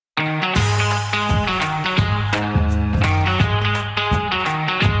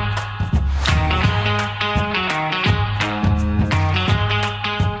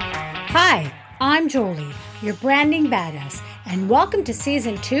your branding badass, and welcome to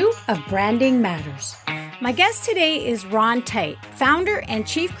Season 2 of Branding Matters. My guest today is Ron Tite, founder and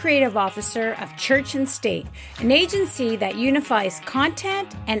chief creative officer of Church and State, an agency that unifies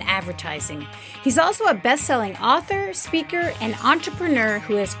content and advertising. He's also a best-selling author, speaker, and entrepreneur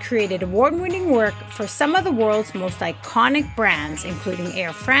who has created award-winning work for some of the world's most iconic brands, including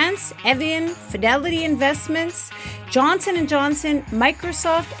Air France, Evian, Fidelity Investments, Johnson & Johnson,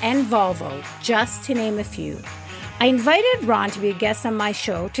 Microsoft, and Volvo, just to name a few. I invited Ron to be a guest on my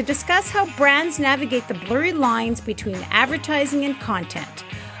show to discuss how brands navigate the blurry lines between advertising and content.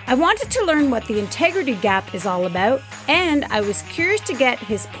 I wanted to learn what the integrity gap is all about, and I was curious to get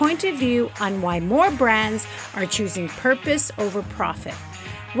his point of view on why more brands are choosing purpose over profit.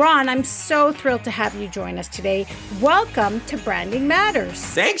 Ron, I'm so thrilled to have you join us today. Welcome to Branding Matters.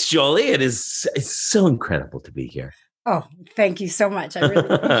 Thanks, Jolie. It's so incredible to be here. Oh, thank you so much. I really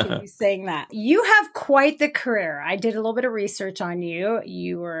appreciate you saying that. You have quite the career. I did a little bit of research on you.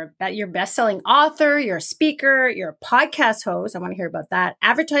 You're a best-selling author, you're a speaker, you're a podcast host. I want to hear about that.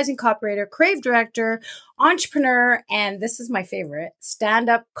 Advertising copywriter, creative director, entrepreneur, and this is my favorite,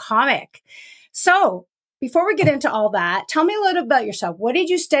 stand-up comic. So before we get into all that, tell me a little about yourself. What did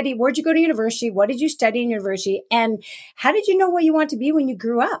you study? Where'd you go to university? What did you study in university? And how did you know what you want to be when you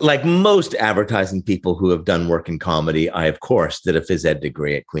grew up? Like most advertising people who have done work in comedy, I, of course, did a phys ed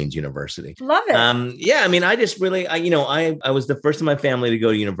degree at Queen's University. Love it. I just really, I was the first in my family to go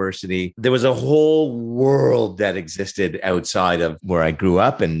to university. There was a whole world that existed outside of where I grew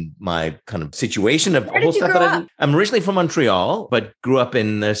up and my kind of situation of Where did you grow up? I'm originally from Montreal, but grew up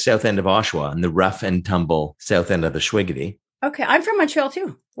in the south end of Oshawa, in the rough and tumble south end of the Schwigity. Okay, I'm from Montreal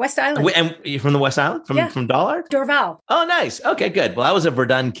too, West Island. And you're from the West Island? From Dollard? Dorval. Oh, nice. Okay, good. Well, I was a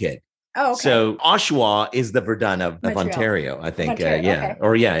Verdun kid. Oh, okay. So Oshawa is the Verdun of Ontario, I think. Okay.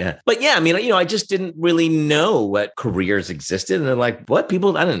 But I just didn't really know what careers existed. And they're like, what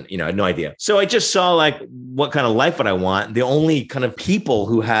people, I had no idea. So I just saw like, what kind of life would I want? The only kind of people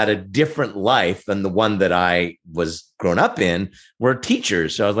who had a different life than the one that I was grown up in were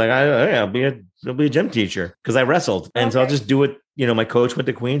teachers. So I was like, I'll be a gym teacher because I wrestled. And so I'll just do it. My coach went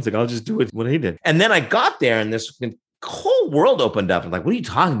to Queens. Like, I'll just do what he did. And then I got there and this whole world opened up. I'm like, what are you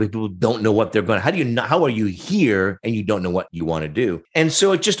talking about? People don't know what they're going to, how are you here and you don't know what you want to do? And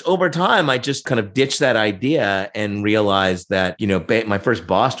so it just over time, I just kind of ditched that idea and realized that, my first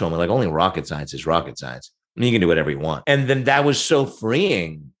boss told me like, only rocket science is rocket science. And you can do whatever you want. And then that was so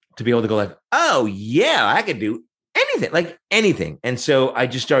freeing to be able to go like, oh yeah, I could do anything. And so I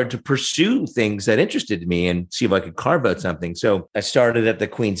just started to pursue things that interested me and see if I could carve out something. So I started at the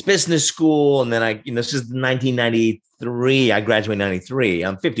Queen's Business School. And then this is 1993. I graduated in 93.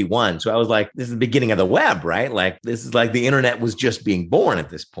 I'm 51. So I was like, this is the beginning of the web, right? Like this is like the internet was just being born at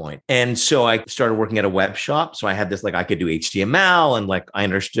this point. And so I started working at a web shop. So I had this, like I could do HTML and like I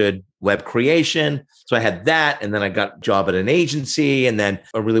understood web creation. So I had that. And then I got a job at an agency. And then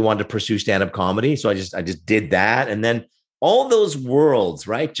I really wanted to pursue stand-up comedy. So I just did that. And then all those worlds,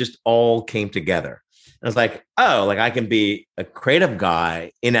 right, just all came together. And I was like, oh, like I can be a creative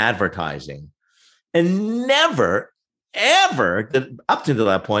guy in advertising and never, ever, up to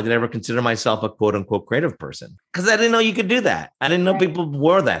that point, did I ever consider myself a quote unquote creative person because I didn't know you could do that. I didn't know people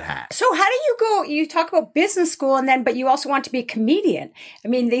wore that hat. So how do you go? You talk about business school but you also want to be a comedian. I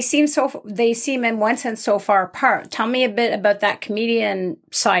mean, they seem in one sense so far apart. Tell me a bit about that comedian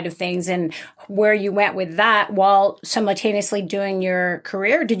side of things and where you went with that while simultaneously doing your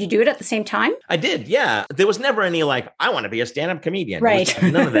career. Did you do it at the same time? I did. Yeah. There was never any like, I want to be a stand-up comedian. Right.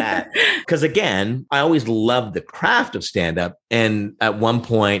 None of that. Because again, I always loved the craft of stand-up. And at one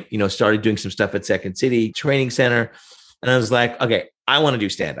point, started doing some stuff at Second City Training Center. And I was like, okay, I want to do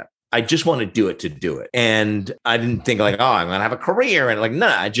stand-up. I just want to do it. And I didn't think like, oh, I'm going to have a career. And like, no,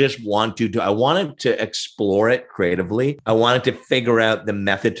 I just want to I wanted to explore it creatively. I wanted to figure out the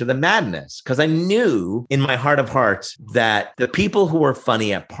method to the madness because I knew in my heart of hearts that the people who were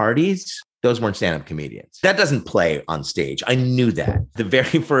funny at parties, those weren't stand-up comedians. That doesn't play on stage. I knew that. The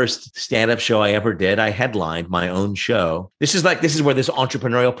very first stand-up show I ever did, I headlined my own show. This is where this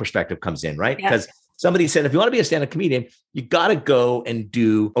entrepreneurial perspective comes in, right? Because somebody said, if you want to be a stand-up comedian, you got to go and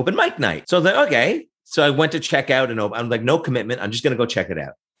do open mic night. So I was like, okay. So I went to check out I'm like, no commitment. I'm just going to go check it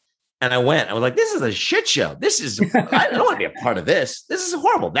out. And I went. I was like, this is a shit show. I don't want to be a part of this. This is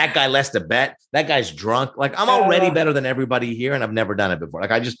horrible. That guy lost a bet. That guy's drunk. Like, I'm already better than everybody here, and I've never done it before. Like,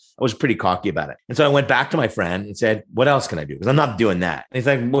 I was pretty cocky about it. And so I went back to my friend and said, what else can I do? Because I'm not doing that. And he's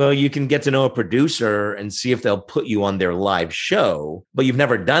like, well, you can get to know a producer and see if they'll put you on their live show, but you've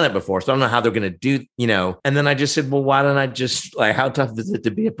never done it before. So I don't know how they're going to do, And then I just said, well, why don't I just, like, how tough is it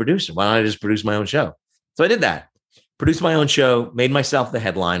to be a producer? Why don't I just produce my own show? So I did that. Produced my own show, made myself the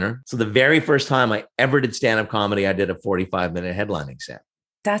headliner. So the very first time I ever did stand-up comedy, I did a 45-minute headlining set.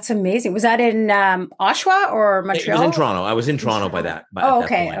 That's amazing. Was that in Oshawa or Montreal? It was in Toronto. I was in Toronto by that.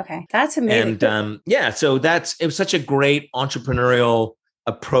 Okay. Okay. That's amazing. And so it was such a great entrepreneurial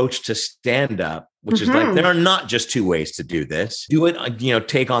approach to stand up, which is like, there are not just two ways to do this. Do it,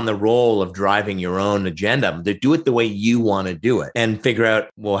 take on the role of driving your own agenda. Do it the way you want to do it and figure out,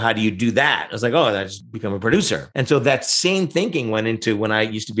 well, how do you do that? I was like, I just become a producer. And so that same thinking went into when I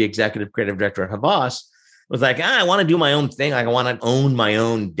used to be executive creative director at Havas. Was like, I want to do my own thing. I want to own my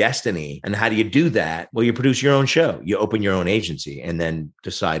own destiny. And how do you do that? Well, you produce your own show. You open your own agency and then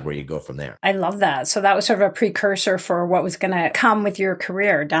decide where you go from there. I love that. So that was sort of a precursor for what was going to come with your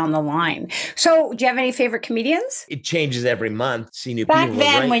career down the line. So do you have any favorite comedians? It changes every month. See new Back people.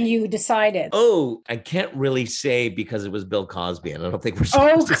 then when you decided. Oh, I can't really say because it was Bill Cosby. And I don't think we're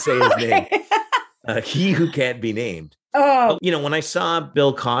supposed to say his name. He who can't be named. Oh, when I saw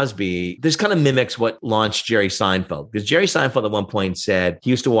Bill Cosby, this kind of mimics what launched Jerry Seinfeld, because Jerry Seinfeld at one point said he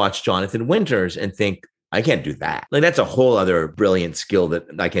used to watch Jonathan Winters and think, I can't do that. Like, that's a whole other brilliant skill that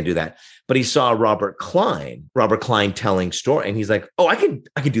I can't do that. But he saw Robert Klein telling story. And he's like, oh, I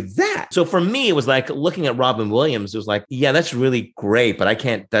could do that. So for me, it was like looking at Robin Williams, it was like, yeah, that's really great, but I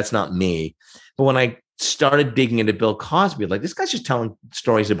can't, that's not me. But when I started digging into Bill Cosby, like, this guy's just telling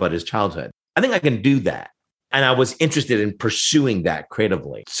stories about his childhood. I think I can do that. And I was interested in pursuing that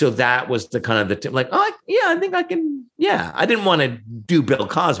creatively. So that was the kind of I think I can. Yeah, I didn't want to do Bill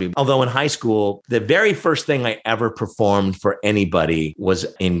Cosby. Although in high school, the very first thing I ever performed for anybody was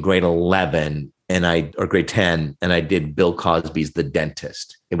in grade 11 or grade 10. And I did Bill Cosby's The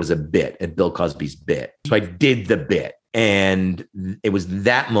Dentist. It was a bit at Bill Cosby's bit. So I did the bit. And it was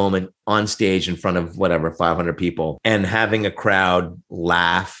that moment on stage in front of 500 people and having a crowd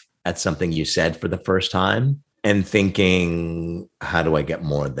laugh at something you said for the first time and thinking, how do I get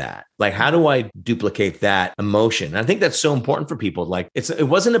more of that? Like, how do I duplicate that emotion? And I think that's so important for people. Like, it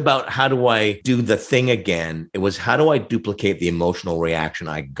wasn't about how do I do the thing again? It was how do I duplicate the emotional reaction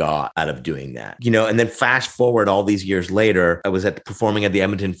I got out of doing that? And then fast forward all these years later, I was performing at the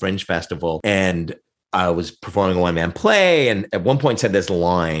Edmonton Fringe Festival and I was performing a one-man play and at one point said this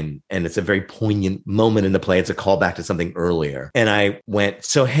line, and it's a very poignant moment in the play. It's a callback to something earlier. And I went,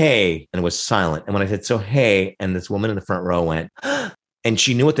 so hey, and it was silent. And when I said, so hey, and this woman in the front row went, and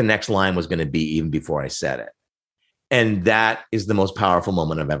she knew what the next line was going to be even before I said it. And that is the most powerful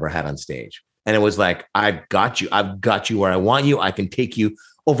moment I've ever had on stage. And it was like, I've got you where I want you. I can take you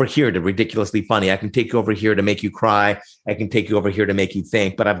over here to ridiculously funny. I can take you over here to make you cry. I can take you over here to make you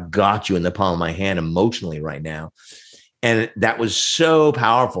think, but I've got you in the palm of my hand emotionally right now. And that was so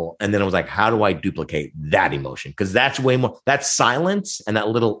powerful. And then I was like, how do I duplicate that emotion? Because that's way more, that silence and that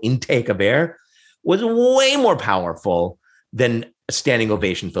little intake of air was way more powerful than a standing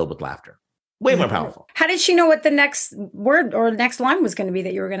ovation filled with laughter. Way more powerful. How did she know what the next word or next line was going to be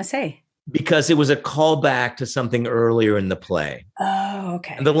that you were going to say? Because it was a callback to something earlier in the play. Oh,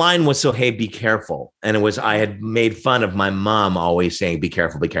 okay. And the line was, so, hey, be careful. And it was, I had made fun of my mom always saying, be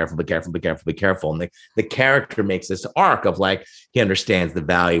careful, be careful, be careful, be careful, be careful. And the character makes this arc of like, he understands the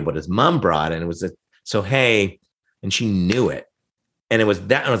value of what his mom brought. And it was, so, hey, and she knew it. And it was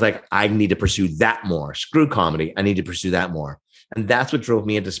that, and I was like, I need to pursue that more. Screw comedy. I need to pursue that more. And that's what drove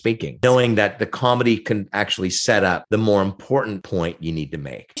me into speaking, knowing that the comedy can actually set up the more important point you need to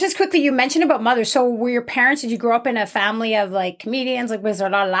make. Just quickly, you mentioned about mothers. So were your parents, did you grow up in a family of like comedians? Like, was there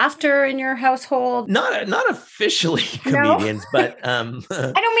a lot of laughter in your household? Not officially comedians, no? But I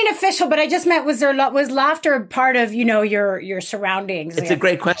don't mean official, but I just meant, was laughter part of, your surroundings? It's a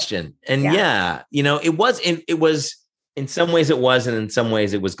great question. And yeah, it was in some ways it was, and in some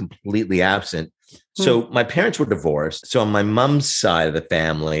ways it was completely absent. So my parents were divorced. So on my mom's side of the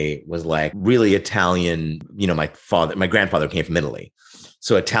family was like really Italian. My grandfather came from Italy.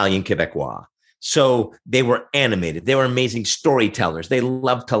 So Italian Quebecois. So they were animated. They were amazing storytellers. They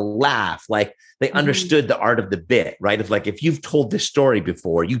loved to laugh. Like they understood the art of the bit, right? If you've told this story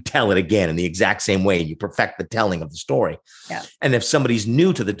before, you tell it again in the exact same way and you perfect the telling of the story. Yeah. And if somebody's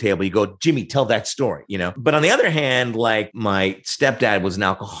new to the table, you go, Jimmy, tell that story, But on the other hand, like my stepdad was an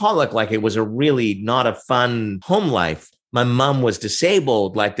alcoholic, like it was a really not a fun home life. My mom was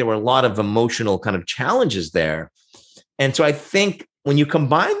disabled. Like there were a lot of emotional kind of challenges there. And so I think when you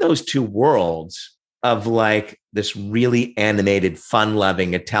combine those two worlds of like this really animated,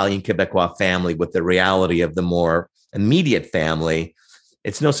 fun-loving Italian Quebecois family with the reality of the more immediate family,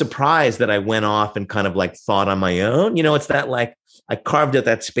 it's no surprise that I went off and kind of like thought on my own. It's that like I carved out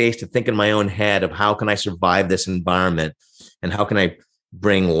that space to think in my own head of how can I survive this environment and how can I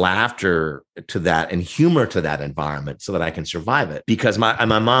bring laughter to that and humor to that environment so that I can survive it. Because my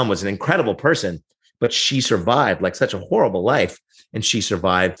mom was an incredible person, but she survived like such a horrible life, and she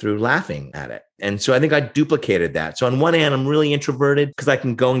survived through laughing at it. And so I think I duplicated that. So on one hand, I'm really introverted because I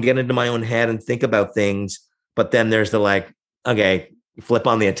can go and get into my own head and think about things. But then there's the like, okay, flip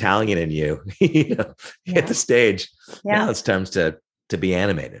on the Italian in you, hit the stage. Now it's time to be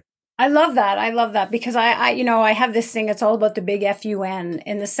animated. I love that. I love that because I have this thing. It's all about the big FUN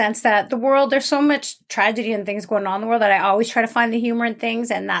in the sense that the world, there's so much tragedy and things going on in the world that I always try to find the humor in things.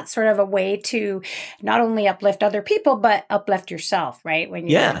 And that's sort of a way to not only uplift other people, but uplift yourself, right? When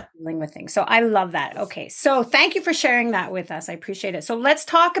you're dealing with things. So I love that. Okay. So thank you for sharing that with us. I appreciate it. So let's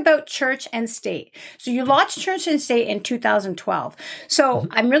talk about Church and State. So you launched Church and State in 2012. So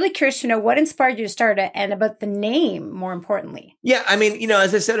I'm really curious to know what inspired you to start it and about the name, more importantly. Yeah. I mean,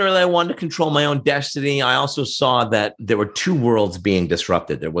 as I said earlier, I wanted to control my own destiny. I also saw that there were two worlds being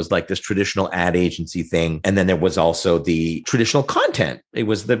disrupted. There was like this traditional ad agency thing. And then there was also the traditional content. It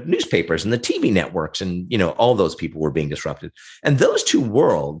was the newspapers and the TV networks. And, all those people were being disrupted. And those two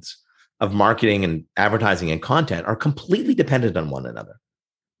worlds of marketing and advertising and content are completely dependent on one another.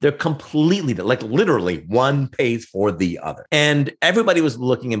 They're completely, like literally one pays for the other. And everybody was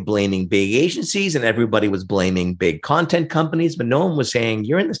looking and blaming big agencies and everybody was blaming big content companies, but no one was saying,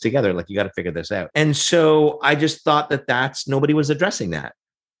 you're in this together. Like, you got to figure this out. And so I just thought that nobody was addressing that.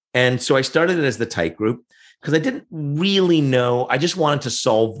 And so I started it as the Tight Group because I didn't really know. I just wanted to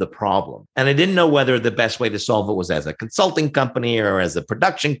solve the problem. And I didn't know whether the best way to solve it was as a consulting company or as a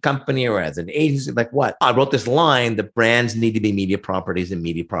production company or as an agency. Like what? I wrote this line, the brands need to be media properties and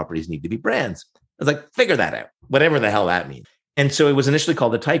media properties need to be brands. I was like, figure that out, whatever the hell that means. And so it was initially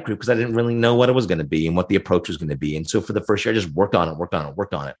called the Tight Group because I didn't really know what it was going to be and what the approach was going to be. And so for the first year, I just worked on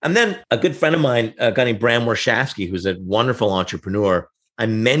it. And then a good friend of mine, a guy named Bram Warshawski, who's a wonderful entrepreneur, I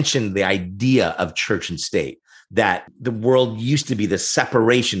mentioned the idea of church and state, that the world used to be the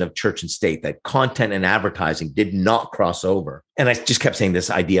separation of church and state, that content and advertising did not cross over. And I just kept saying this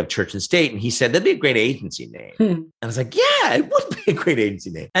idea of church and state. And he said, that'd be a great agency name. And I was like, yeah, it would be a great agency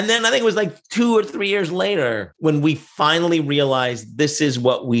name. And then I think it was like 2 or 3 years later when we finally realized this is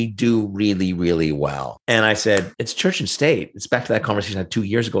what we do really, really well. And I said, it's church and state. It's back to that conversation I had 2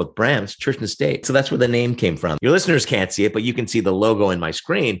 years ago with Bram. It's church and state. So that's where the name came from. Your listeners can't see it, but you can see the logo in my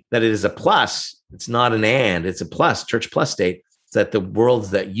screen, that it is a plus. It's not an and, it's a plus, church plus state. That the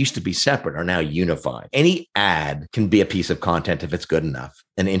worlds that used to be separate are now unified. Any ad can be a piece of content if it's good enough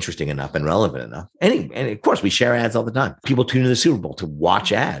and interesting enough and relevant enough. And of course, we share ads all the time. People tune to the Super Bowl to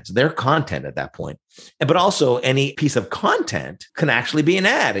watch ads. They're content at that point. But also any piece of content can actually be an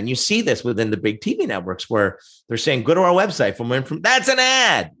ad. And you see this within the big TV networks where they're saying, go to our website that's an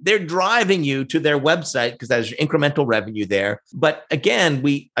ad. They're driving you to their website because there's incremental revenue there. But again,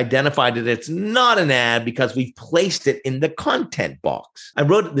 we identified that it's not an ad because we've placed it in the content box. I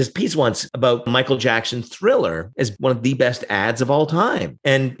wrote this piece once about Michael Jackson's Thriller as one of the best ads of all time.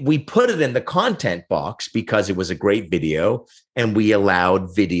 And we put it in the content box because it was a great video and we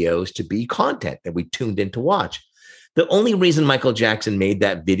allowed videos to be content that we tuned in to watch. The only reason Michael Jackson made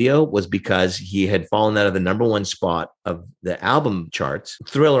that video was because he had fallen out of the #1 spot of the album charts.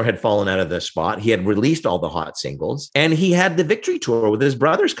 Thriller had fallen out of the spot. He had released all the hot singles and he had the Victory Tour with his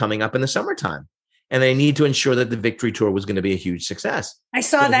brothers coming up in the summertime. And they needed to ensure that the Victory Tour was going to be a huge success. I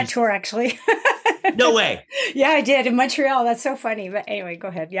saw that tour actually. No way. Yeah, I did in Montreal. That's so funny. But anyway, go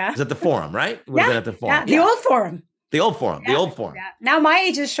ahead. Yeah. It was at the Forum, right? It was at the Forum. Yeah, the old Forum. The old Forum. Yeah. The old Forum. Yeah. Now my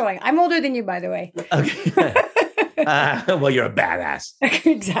age is showing. I'm older than you, by the way. Okay. Well, you're a badass.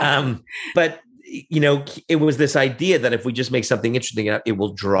 Exactly. But it was this idea that if we just make something interesting, it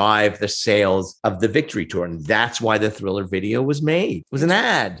will drive the sales of the Victory Tour. And that's why the Thriller video was made. It was an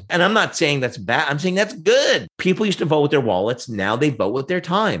ad. And I'm not saying that's bad. I'm saying that's good. People used to vote with their wallets. Now they vote with their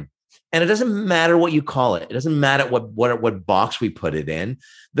time. And it doesn't matter what you call it. It doesn't matter what box we put it in.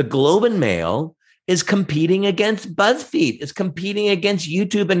 The Globe and Mail is competing against BuzzFeed. It's competing against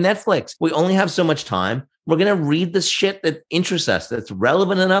YouTube and Netflix. We only have so much time. We're going to read the shit that interests us, that's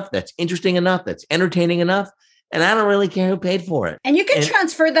relevant enough, that's interesting enough, that's entertaining enough. And I don't really care who paid for it. And you can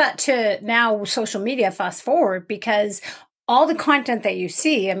transfer that to now social media, fast forward, because all the content that you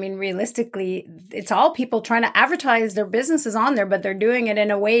see, I mean, realistically, it's all people trying to advertise their businesses on there, but they're doing it in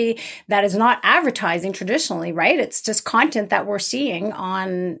a way that is not advertising traditionally, right? It's just content that we're seeing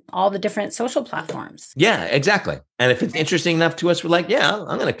on all the different social platforms. Yeah, exactly. And if it's interesting enough to us, we're like, yeah,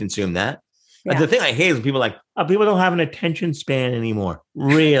 I'm going to consume that. Yeah. The thing I hate is when people are like, people don't have an attention span anymore.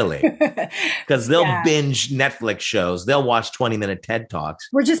 Really? Because they'll binge Netflix shows. They'll watch 20-minute TED Talks.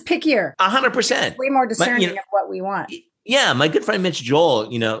 We're just pickier. 100%. Way more discerning of what we want. Yeah, my good friend Mitch Joel,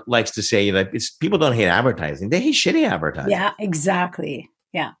 likes to say that people don't hate advertising; they hate shitty advertising. Yeah, exactly.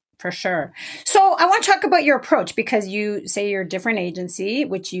 Yeah, for sure. So I want to talk about your approach because you say you're a different agency,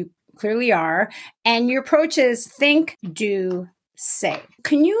 which you clearly are, and your approach is think, do, say.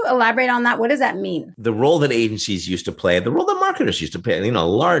 Can you elaborate on that? What does that mean? The role that agencies used to play, the role that marketers used to play, a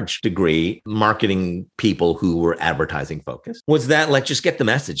large degree, marketing people who were advertising focused, was that just get the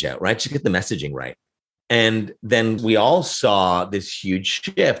message out, right? Just get the messaging right. And then we all saw this huge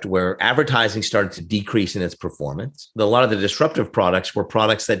shift where advertising started to decrease in its performance. A lot of the disruptive products were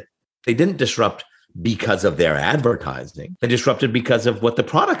products that they didn't disrupt because of their advertising. They disrupted because of what the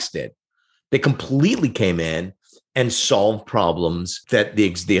products did. They completely came in and solved problems that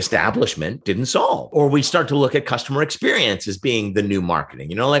the establishment didn't solve. Or we start to look at customer experience as being the new marketing,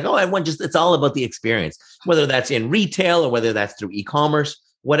 it's all about the experience, whether that's in retail or whether that's through e-commerce,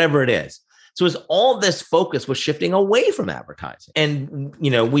 whatever it is. So as all this focus was shifting away from advertising. And,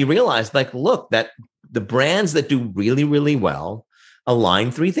 we realized that the brands that do really, really well align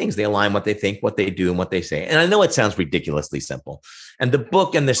three things. They align what they think, what they do, and what they say. And I know it sounds ridiculously simple. And the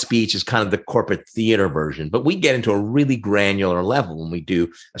book and the speech is kind of the corporate theater version, but we get into a really granular level when we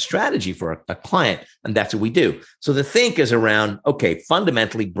do a strategy for a client. And that's what we do. So the think is around, okay,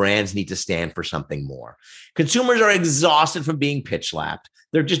 fundamentally, brands need to stand for something more. Consumers are exhausted from being pitch slapped.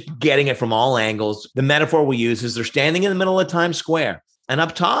 They're just getting it from all angles. The metaphor we use is they're standing in the middle of Times Square, and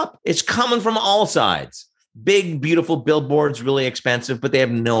up top, it's coming from all sides. Big, beautiful billboards, really expensive, but they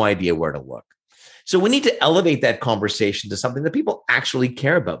have no idea where to look. So we need to elevate that conversation to something that people actually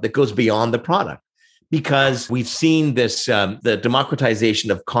care about, that goes beyond the product. Because we've seen this, the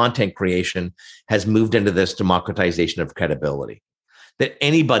democratization of content creation has moved into this democratization of credibility. That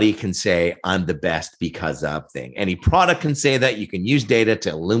anybody can say, I'm the best because of thing. Any product can say that. You can use data to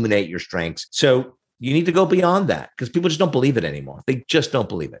illuminate your strengths. So you need to go beyond that because people just don't believe it anymore. They just don't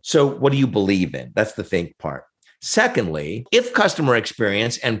believe it. So what do you believe in? That's the think part. Secondly, if customer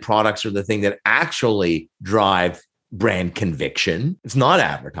experience and products are the thing that actually drive brand conviction, it's not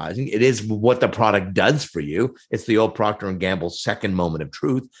advertising. It is what the product does for you. It's the old Procter and Gamble second moment of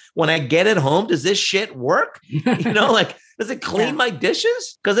truth. When I get it home, does this shit work? Does it clean my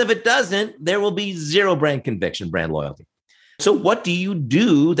dishes? Because if it doesn't, there will be zero brand conviction, brand loyalty. So what do you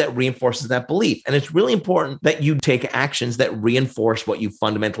do that reinforces that belief? And it's really important that you take actions that reinforce what you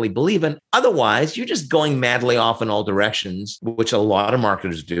fundamentally believe in. Otherwise, you're just going madly off in all directions, which a lot of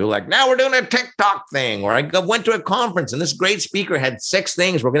marketers do. Like, now we're doing a TikTok thing, or I went to a conference and this great speaker had 6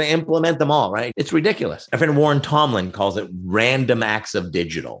 things. We're going to implement them all, right? It's ridiculous. My friend Warren Tomlin calls it random acts of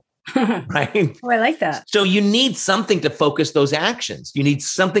digital. Right? Oh, I like that. So you need something to focus those actions. You need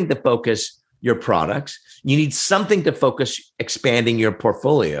something to focus your products. You need something to focus expanding your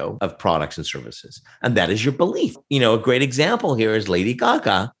portfolio of products and services. And that is your belief. A great example here is Lady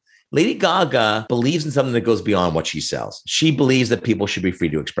Gaga. Lady Gaga believes in something that goes beyond what she sells. She believes that people should be free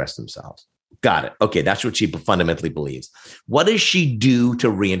to express themselves. Got it. Okay, that's what she fundamentally believes. What does she do to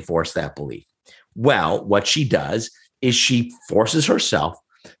reinforce that belief? Well, what she does is she forces herself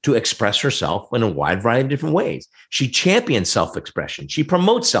to express herself in a wide variety of different ways. She champions self-expression. She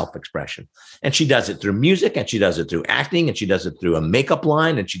promotes self-expression. And she does it through music, and she does it through acting, and she does it through a makeup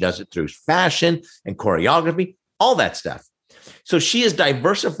line, and she does it through fashion and choreography, all that stuff. So she has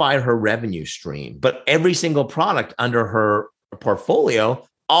diversified her revenue stream, but every single product under her portfolio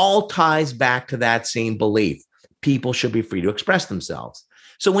all ties back to that same belief. People should be free to express themselves.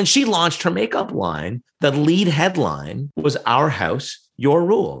 So when she launched her makeup line, the lead headline was Our House, Your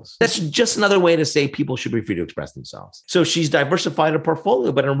Rules. That's just another way to say people should be free to express themselves. So she's diversified her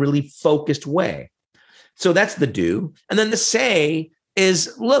portfolio, but in a really focused way. So that's the do. And then the say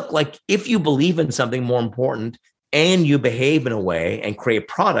is, look, like if you believe in something more important and you behave in a way and create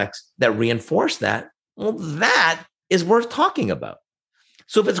products that reinforce that, well, that is worth talking about.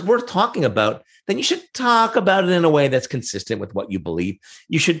 So if it's worth talking about, then you should talk about it in a way that's consistent with what you believe.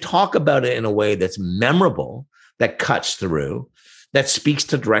 You should talk about it in a way that's memorable, that cuts through, that speaks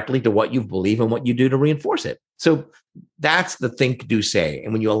directly to what you believe and what you do to reinforce it. So that's the think, do, say.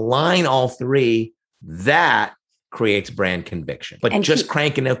 And when you align all three, that creates brand conviction. But and just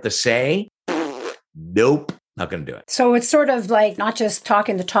cranking out the say, nope, not going to do it. So it's sort of like not just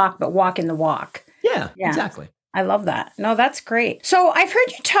talking the talk, but walking the walk. Yeah, exactly. I love that. No, that's great. So I've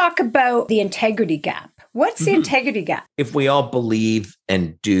heard you talk about the integrity gap. What's the integrity gap? If we all believe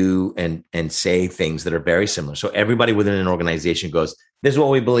and do and say things that are very similar. So everybody within an organization goes, this is what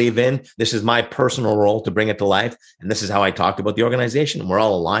we believe in. This is my personal role to bring it to life. And this is how I talked about the organization. And we're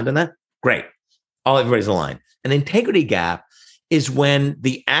all aligned on that. Great. Everybody's aligned. An integrity gap is when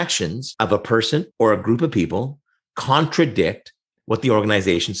the actions of a person or a group of people contradict what the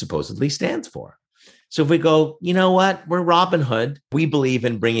organization supposedly stands for. So if we go, you know what, we're Robin Hood, we believe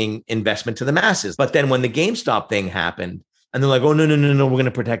in bringing investment to the masses. But then when the GameStop thing happened, and they're like, oh, no, we're going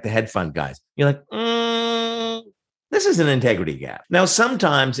to protect the hedge fund guys. You're like, this is an integrity gap. Now,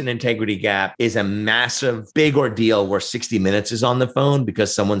 sometimes an integrity gap is a massive, big ordeal where 60 Minutes is on the phone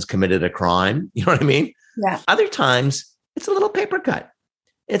because someone's committed a crime. You know what I mean? Yeah. Other times, it's a little paper cut.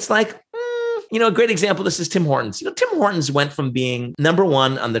 It's like, a great example of this is Tim Hortons. Tim Hortons went from being number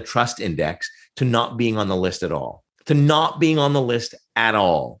one on the trust index to not being on the list at all,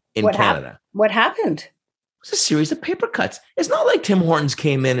 in Canada. What happened? It's a series of paper cuts. It's not like Tim Hortons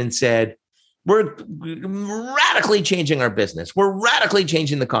came in and said, we're radically changing our business. We're radically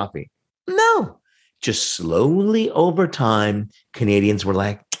changing the coffee. No, just slowly over time, Canadians were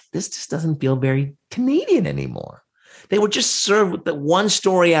like, this just doesn't feel very Canadian anymore. They were just served with the one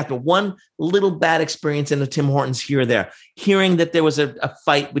story after one little bad experience in the Tim Hortons here or there, hearing that there was a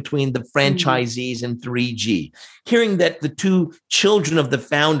fight between the franchisees and 3G, hearing that the two children of the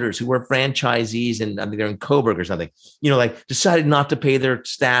founders who were franchisees and they're in Coburg or something, decided not to pay their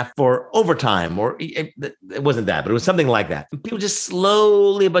staff for overtime, or it wasn't that, but it was something like that. People just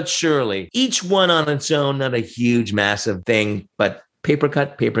slowly but surely, each one on its own, not a huge, massive thing, but paper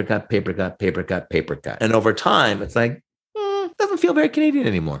cut. And over time, it's like, it doesn't feel very Canadian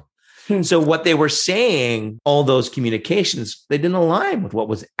anymore. So what they were saying, all those communications, they didn't align with what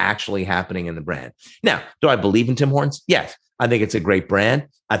was actually happening in the brand. Now, do I believe in Tim Hortons? Yes. I think it's a great brand.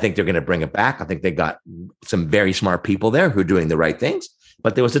 I think they're going to bring it back. I think they got some very smart people there who are doing the right things.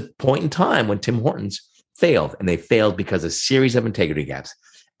 But there was a point in time when Tim Hortons failed, and they failed because of a series of integrity gaps.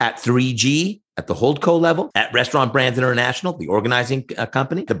 At 3G, at the Holdco level, at Restaurant Brands International, the organizing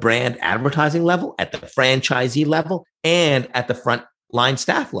company, the brand advertising level, at the franchisee level, and at the frontline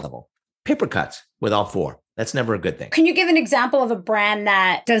staff level. Paper cuts with all four. That's never a good thing. Can you give an example of a brand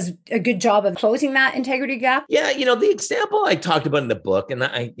that does a good job of closing that integrity gap? Yeah, the example I talked about in the book, and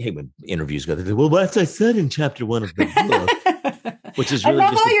I hate when interviews go, well, that's what I said in chapter 1 of the book. Which is really I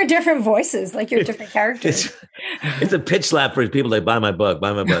love all your different voices, like your different characters. It's a pitch slap for people like buy my book,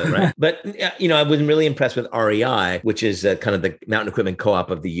 right? But, I was really impressed with REI, which is kind of the mountain equipment co-op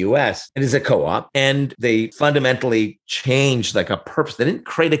of the US. It is a co-op, and they fundamentally changed like a purpose. They didn't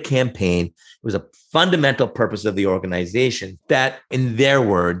create a campaign. It was a fundamental purpose of the organization that, in their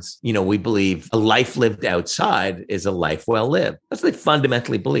words, we believe a life lived outside is a life well lived. That's what they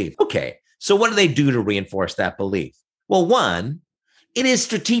fundamentally believe. Okay, so what do they do to reinforce that belief? Well, one, it is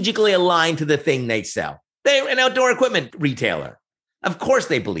strategically aligned to the thing they sell. They're an outdoor equipment retailer. Of course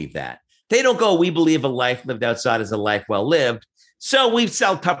they believe that. They don't go, we believe a life lived outside is a life well lived, so we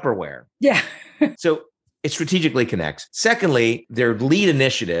sell Tupperware. Yeah. So it strategically connects. Secondly, their lead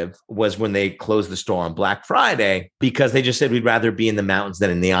initiative was when they closed the store on Black Friday, because they just said we'd rather be in the mountains than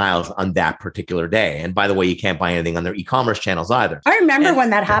in the aisles on that particular day. And by the way, you can't buy anything on their e-commerce channels either. I remember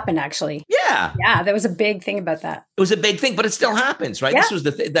when that happened, actually. Yeah. Yeah, there was a big thing about that. It was a big thing, but it still happens, right? Yeah. This was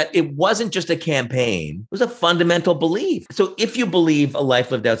the thing, that it wasn't just a campaign. It was a fundamental belief. So if you believe a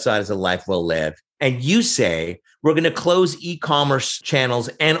life lived outside is a life well lived, and you say, we're going to close e-commerce channels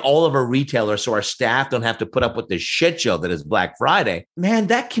and all of our retailers so our staff don't have to put up with the shit show that is Black Friday, man,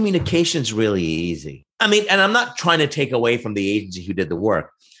 that communication is really easy. I mean, and I'm not trying to take away from the agency who did the work,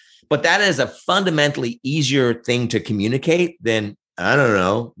 but that is a fundamentally easier thing to communicate than, I don't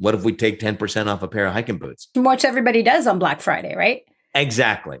know, what if we take 10% off a pair of hiking boots? Which everybody does on Black Friday, right?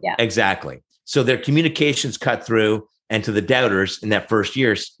 Exactly. Yeah. Exactly. So their communications cut through. And to the doubters, in that first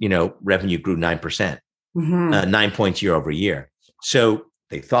year, revenue grew 9%, 9 points year over year. So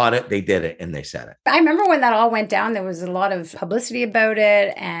they thought it, they did it, and they said it. I remember when that all went down, there was a lot of publicity about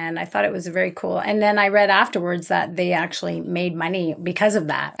it, and I thought it was very cool. And then I read afterwards that they actually made money because of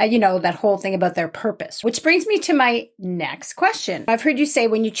that, that whole thing about their purpose, which brings me to my next question. I've heard you say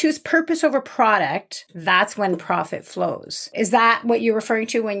when you choose purpose over product, that's when profit flows. Is that what you're referring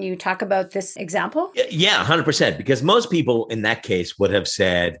to when you talk about this example? Yeah, 100%. Because most people in that case would have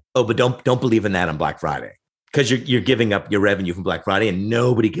said, oh, but don't believe in that on Black Friday. Because you're giving up your revenue from Black Friday, and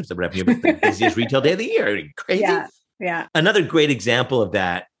nobody gives up revenue. But the busiest retail day of the year. Are you crazy? Yeah. Another great example of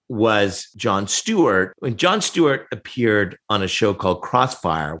that was Jon Stewart. When Jon Stewart appeared on a show called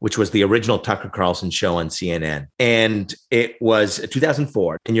Crossfire, which was the original Tucker Carlson show on CNN. And it was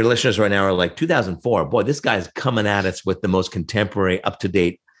 2004. And your listeners right now are like, 2004, boy, this guy's coming at us with the most contemporary,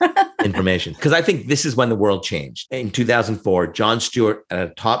 up-to-date information. Because I think this is when the world changed. In 2004, Jon Stewart at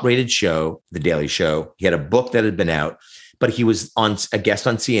a top-rated show, The Daily Show, he had a book that had been out, but he was on a guest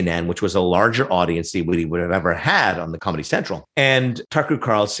on CNN, which was a larger audience than he would have ever had on the Comedy Central. And Tucker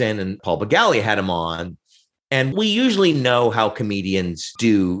Carlson and Paul Begala had him on. And we usually know how comedians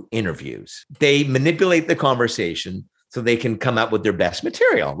do interviews. They manipulate the conversation so they can come up with their best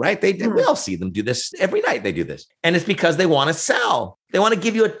material, right? We all see them do this every night. They do this. And it's because they want to sell. They want to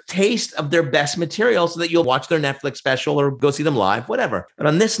give you a taste of their best material so that you'll watch their Netflix special or go see them live, whatever. But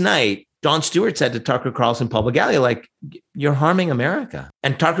on this night, Jon Stewart said to Tucker Carlson, Paul Begala, like, you're harming America.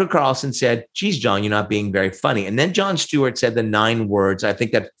 And Tucker Carlson said, geez, John, you're not being very funny. And then Jon Stewart said the 9 words, I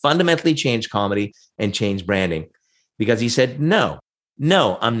think, that fundamentally changed comedy and changed branding, because he said, no,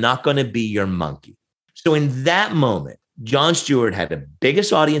 I'm not going to be your monkey. So in that moment, Jon Stewart had the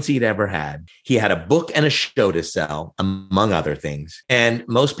biggest audience he'd ever had. He had a book and a show to sell, among other things. And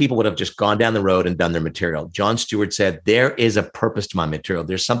most people would have just gone down the road and done their material. Jon Stewart said, there is a purpose to my material.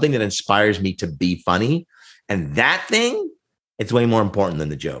 There's something that inspires me to be funny. And that thing, it's way more important than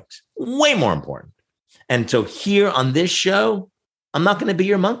the jokes. Way more important. And so here on this show, I'm not going to be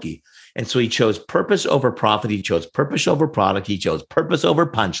your monkey. And so he chose purpose over profit. He chose purpose over product. He chose purpose over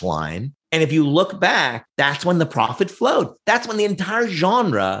punchline. And if you look back, that's when the profit flowed. That's when the entire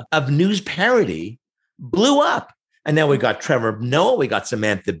genre of news parody blew up. And then we got Trevor Noah, we got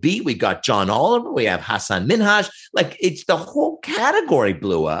Samantha Bee, we got John Oliver, we have Hassan Minhaj. Like, it's the whole category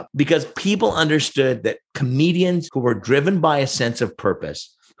blew up because people understood that comedians who were driven by a sense of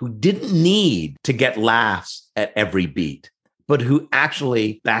purpose, who didn't need to get laughs at every beat, but who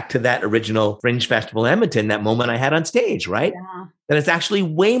actually, back to that original Fringe Festival in Edmonton, that moment I had on stage, right? Yeah. That it's actually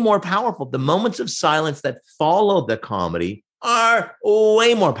way more powerful. The moments of silence that follow the comedy are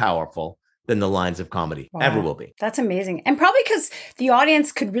way more powerful than the lines of comedy ever will be. That's amazing. And probably because the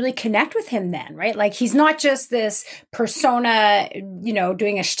audience could really connect with him then, right? Like, he's not just this persona,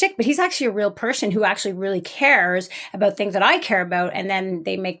 doing a shtick, but he's actually a real person who actually really cares about things that I care about. And then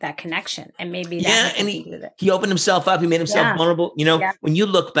they make that connection. And maybe and he opened himself up. He made himself vulnerable. When you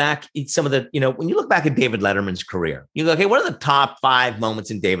look back at when you look back at David Letterman's career, you go, okay, what are the top 5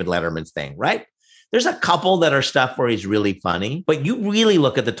 moments in David Letterman's thing, right? There's a couple that are stuff where he's really funny, but you really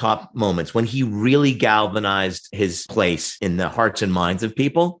look at the top moments when he really galvanized his place in the hearts and minds of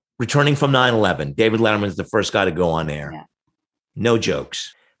people. Returning from 9/11, David Letterman's the first guy to go on air. Yeah. No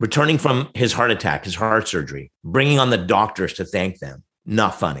jokes. Returning from his heart attack, his heart surgery, bringing on the doctors to thank them.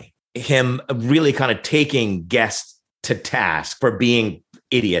 Not funny. Him really kind of taking guests to task for being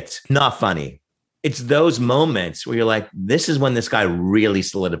idiots. Not funny. It's those moments where you're like, this is when this guy really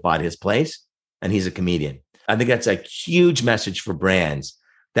solidified his place. And he's a comedian. I think that's a huge message for brands,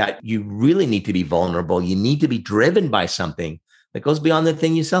 that you really need to be vulnerable. You need to be driven by something that goes beyond the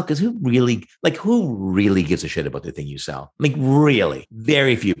thing you sell. Because who really gives a shit about the thing you sell? I mean, really,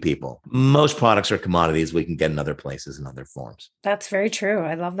 very few people. Most products are commodities we can get in other places and other forms. That's very true.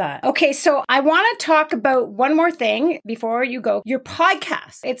 I love that. Okay, so I want to talk about one more thing before you go. Your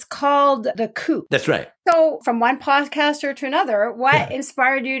podcast. It's called The Coup. That's right. So from one podcaster to another, what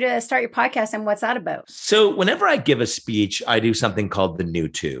inspired you to start your podcast, and what's that about? So whenever I give a speech, I do something called the New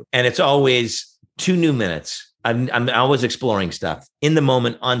 2. And it's always 2 new minutes. I'm always exploring stuff in the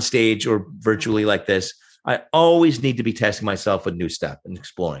moment, on stage or virtually like this. I always need to be testing myself with new stuff and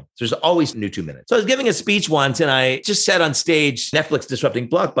exploring. So there's always new 2 minutes. So I was giving a speech once and I just said on stage, Netflix disrupting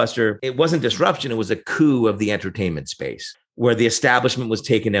Blockbuster. It wasn't disruption. It was a coup of the entertainment space where the establishment was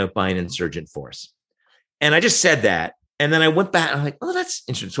taken out by an insurgent force. And I just said that. And then I went back and I'm like, oh, that's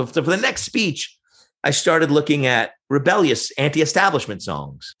interesting. So for the next speech, I started looking at rebellious anti-establishment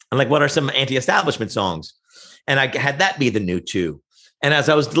songs. I'm like, what are some anti-establishment songs? And I had that be the New 2. And as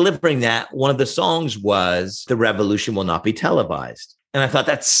I was delivering that, one of the songs was The Revolution Will Not Be Televised. And I thought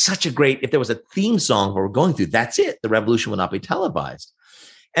that's such a great, if there was a theme song we're going through, that's it. The Revolution Will Not Be Televised.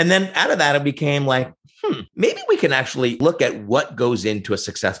 And then out of that, it became like, maybe we can actually look at what goes into a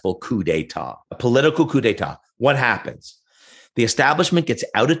successful coup d'etat, a political coup d'etat. What happens? The establishment gets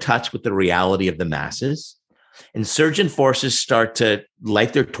out of touch with the reality of the masses. Insurgent forces start to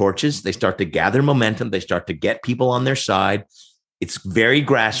light their torches. They start to gather momentum. They start to get people on their side. It's very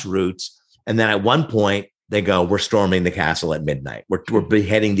grassroots. And then at one point, they go, we're storming the castle at midnight. We're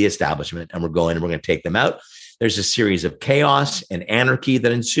beheading the establishment and we're going to take them out. There's a series of chaos and anarchy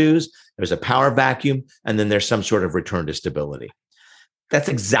that ensues. There's a power vacuum. And then there's some sort of return to stability. That's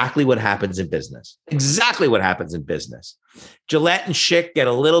exactly what happens in business. Exactly what happens in business. Gillette and Schick get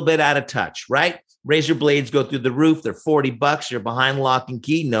a little bit out of touch, right? Razor blades go through the roof. They're $40. You're behind lock and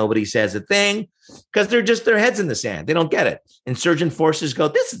key. Nobody says a thing because they're just their heads in the sand. They don't get it. Insurgent forces go,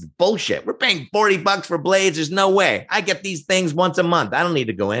 this is bullshit. We're paying $40 for blades. There's no way. I get these things once a month. I don't need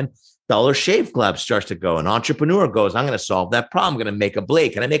to go in. Dollar Shave Club starts to go. An entrepreneur goes, I'm going to solve that problem. I'm going to make a blade.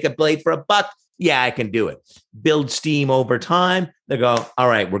 Can I make a blade for $1? Yeah, I can do it. Build steam over time. They go, all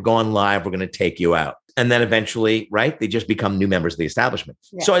right, we're going live. We're going to take you out. And then eventually, right, they just become new members of the establishment.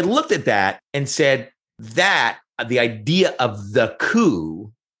 Yeah. So I looked at that and said that the idea of the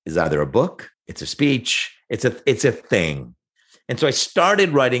coup is either a book, it's a speech, it's a thing. And so I started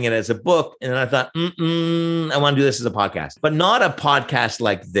writing it as a book, and then I thought, I want to do this as a podcast, but not a podcast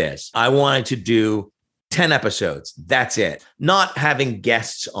like this. I wanted to do 10 episodes. That's it. Not having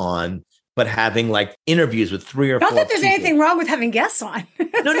guests on, but having like interviews with 3 or 4 Not that there's anything wrong with having guests on.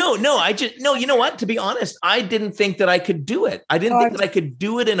 No. You know what? To be honest, I didn't think that I could do it. I didn't think that I could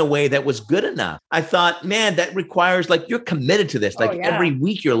do it in a way that was good enough. I thought, man, that requires like, you're committed to this. Like every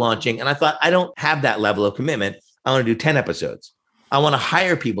week you're launching. And I thought, I don't have that level of commitment. I want to do 10 episodes. I want to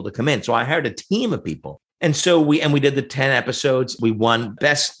hire people to come in. So I hired a team of people. And so we did the 10 episodes. We won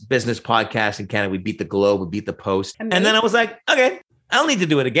Best Business Podcast in Canada. We beat the Globe, we beat the Post. Amazing. And then I was like, okay, I don't need to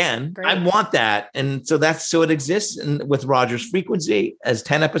do it again. Great. I want that. And so it exists with Rogers Frequency as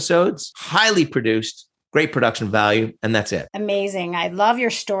 10 episodes, highly produced, great production value, and that's it. Amazing. I love your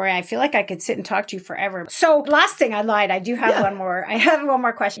story. I feel like I could sit and talk to you forever. So last thing, I lied. I do have one more. I have one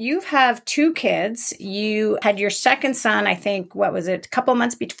more question. You have 2 kids. You had your second son, I think, what was it, a couple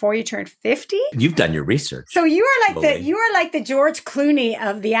months before you turned 50? You've done your research. So you are like the George Clooney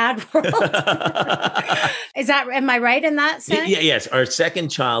of the ad world. Am I right in that sense? Yes. Our second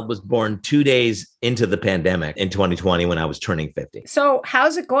child was born 2 days into the pandemic in 2020 when I was turning 50. So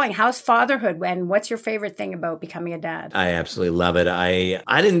how's it going? How's fatherhood? And what's your favorite thing about becoming a dad? I absolutely love it.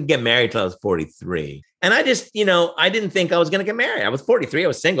 I didn't get married till I was 43. And I just, I didn't think I was going to get married. I was 43. I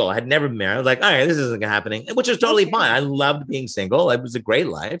was single. I had never been married. I was like, all right, this isn't happening, which is totally fine. I loved being single. It was a great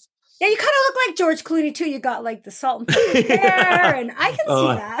life. Yeah, you kind of look like George Clooney too. You got like the salt and pepper hair, and I can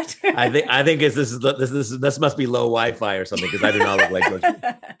see that. I think this must be low Wi-Fi or something, because I do not look like George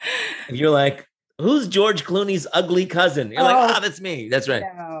Clooney. And you're like, who's George Clooney's ugly cousin? You're like, that's me. That's right.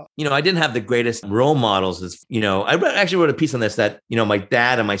 No. I didn't have the greatest role models. I actually wrote a piece on this that, my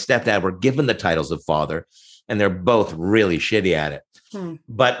dad and my stepdad were given the titles of father, and they're both really shitty at it.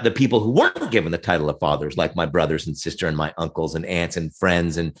 But the people who weren't given the title of fathers, like my brothers and sister and my uncles and aunts and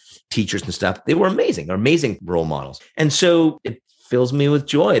friends and teachers and stuff, they were amazing role models. And so it fills me with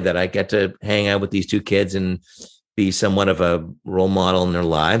joy that I get to hang out with these 2 kids and be somewhat of a role model in their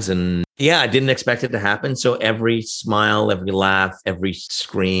lives. And I didn't expect it to happen. So every smile, every laugh, every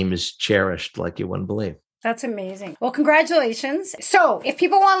scream is cherished like you wouldn't believe. That's amazing. Well, congratulations. So if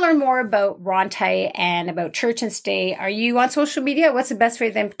people want to learn more about Ron Tite and about Church and State, are you on social media? What's the best way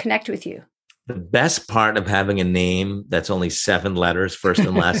for them to connect with you? The best part of having a name that's only 7 letters, first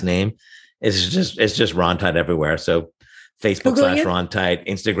and last name, is just Ron Tite everywhere. So Facebook /Ron Tite,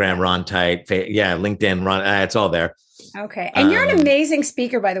 Instagram Ron Tite, LinkedIn Ron. It's all there. Okay. And you're an amazing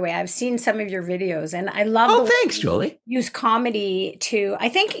speaker, by the way. I've seen some of your videos, and I love the way thanks, Julie. Use comedy to, I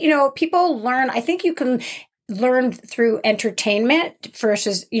think, people learn. I think you can learn through entertainment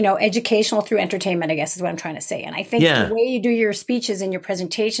versus, educational through entertainment, I guess is what I'm trying to say. And I think the way you do your speeches and your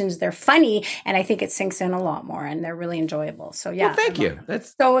presentations, they're funny. And I think it sinks in a lot more, and they're really enjoyable. So well, thank you.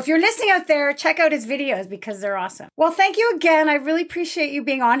 So if you're listening out there, check out his videos because they're awesome. Well, thank you again. I really appreciate you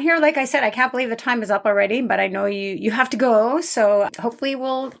being on here. Like I said, I can't believe the time is up already, but I know you have to go. So hopefully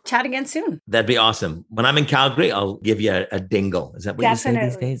we'll chat again soon. That'd be awesome. When I'm in Calgary, I'll give you a dingle. Is that what you say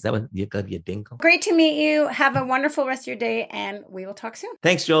these days? Is that what you give you a dingle? Great to meet you. Have a wonderful rest of your day, and we will talk soon.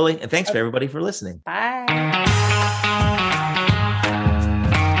 Thanks, Jolie. And thanks for everybody for listening. Bye.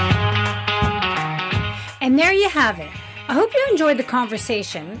 And there you have it. I hope you enjoyed the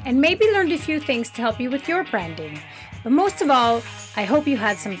conversation and maybe learned a few things to help you with your branding. But most of all, I hope you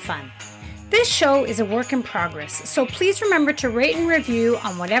had some fun. This show is a work in progress, so please remember to rate and review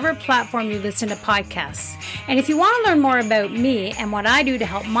on whatever platform you listen to podcasts. And if you want to learn more about me and what I do to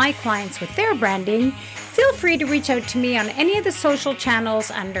help my clients with their branding, feel free to reach out to me on any of the social channels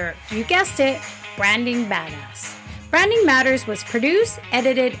under, you guessed it, Branding Badass. Branding Matters was produced,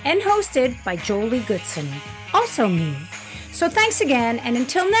 edited, and hosted by Jolie Goodson, also me. So thanks again, and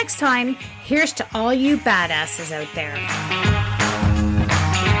until next time, here's to all you badasses out there.